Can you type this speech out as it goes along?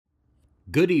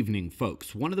Good evening,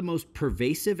 folks. One of the most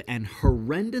pervasive and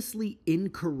horrendously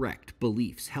incorrect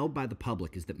beliefs held by the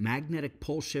public is that magnetic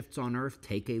pole shifts on Earth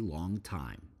take a long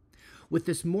time. With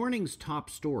this morning's top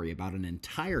story about an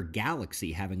entire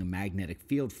galaxy having a magnetic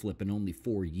field flip in only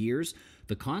 4 years,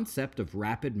 the concept of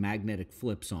rapid magnetic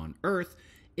flips on Earth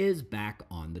is back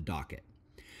on the docket.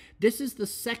 This is the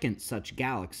second such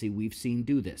galaxy we've seen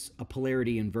do this. A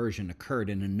polarity inversion occurred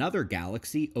in another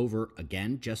galaxy over,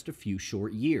 again, just a few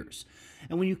short years.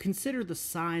 And when you consider the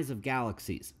size of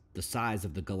galaxies, the size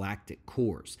of the galactic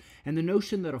cores, and the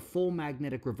notion that a full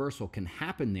magnetic reversal can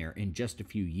happen there in just a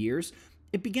few years,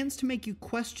 it begins to make you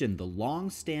question the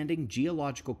long-standing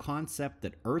geological concept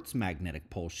that Earth's magnetic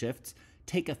pole shifts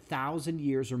take 1,000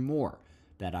 years or more.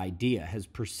 That idea has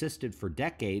persisted for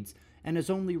decades and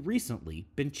has only recently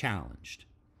been challenged.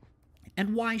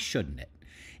 And why shouldn't it?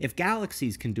 If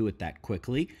galaxies can do it that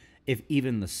quickly, if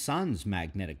even the sun's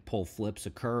magnetic pole flips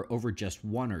occur over just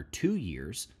 1 or 2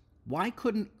 years, why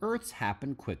couldn't Earth's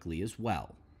happen quickly as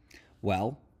well?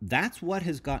 Well, that's what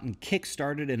has gotten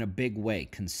kick-started in a big way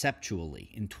conceptually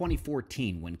in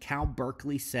 2014 when Cal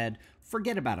Berkeley said,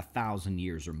 forget about 1,000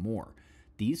 years or more.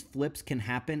 These flips can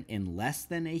happen in less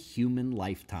than a human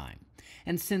lifetime.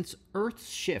 And since Earth's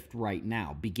shift right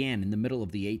now began in the middle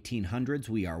of the 1800s,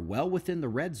 we are well within the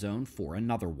red zone for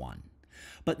another one.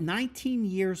 But 19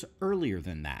 years earlier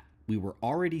than that, we were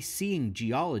already seeing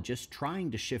geologists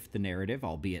trying to shift the narrative,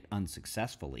 albeit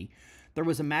unsuccessfully. There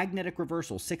was a magnetic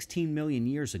reversal 16 million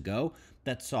years ago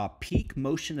that saw peak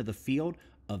motion of the field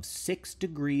of 6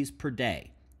 degrees per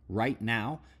day. Right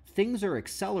now, things are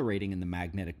accelerating in the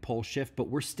magnetic pole shift, but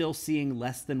we're still seeing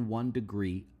less than 1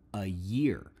 degree a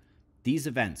year. These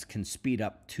events can speed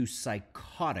up to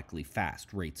psychotically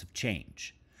fast rates of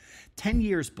change. 10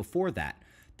 years before that,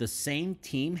 the same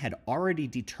team had already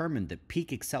determined that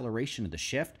peak acceleration of the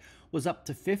shift was up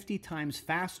to 50 times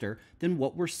faster than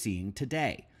what we're seeing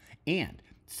today, and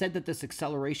said that this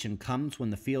acceleration comes when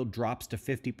the field drops to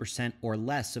 50% or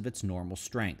less of its normal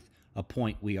strength, a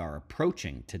point we are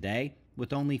approaching today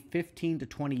with only 15 to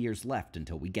 20 years left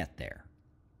until we get there.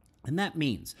 And that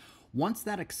means once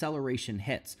that acceleration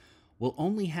hits, we'll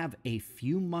only have a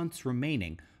few months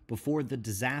remaining before the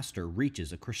disaster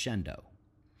reaches a crescendo.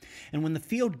 And when the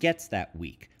field gets that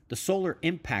weak, the solar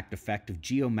impact effect of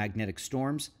geomagnetic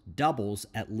storms doubles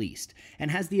at least,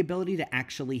 and has the ability to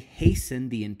actually hasten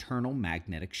the internal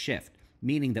magnetic shift,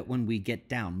 meaning that when we get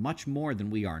down much more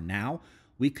than we are now,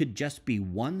 we could just be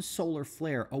one solar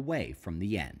flare away from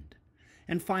the end.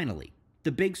 And finally,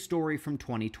 the big story from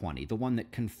 2020, the one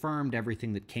that confirmed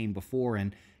everything that came before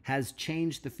and has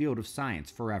changed the field of science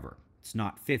forever. It's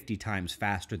not 50 times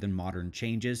faster than modern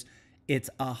changes, it's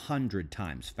 100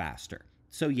 times faster.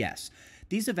 So yes,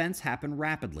 these events happen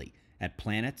rapidly at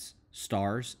planets,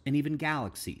 stars, and even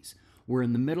galaxies. We're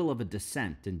in the middle of a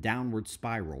descent and downward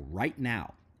spiral right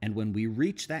now, and when we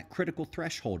reach that critical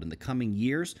threshold in the coming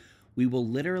years, we will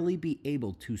literally be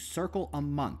able to circle a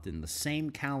month in the same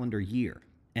calendar year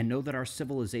and know that our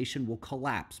civilization will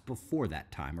collapse before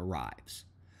that time arrives.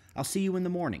 I'll see you in the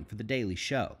morning for the Daily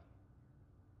Show.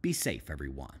 Be safe,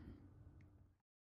 everyone.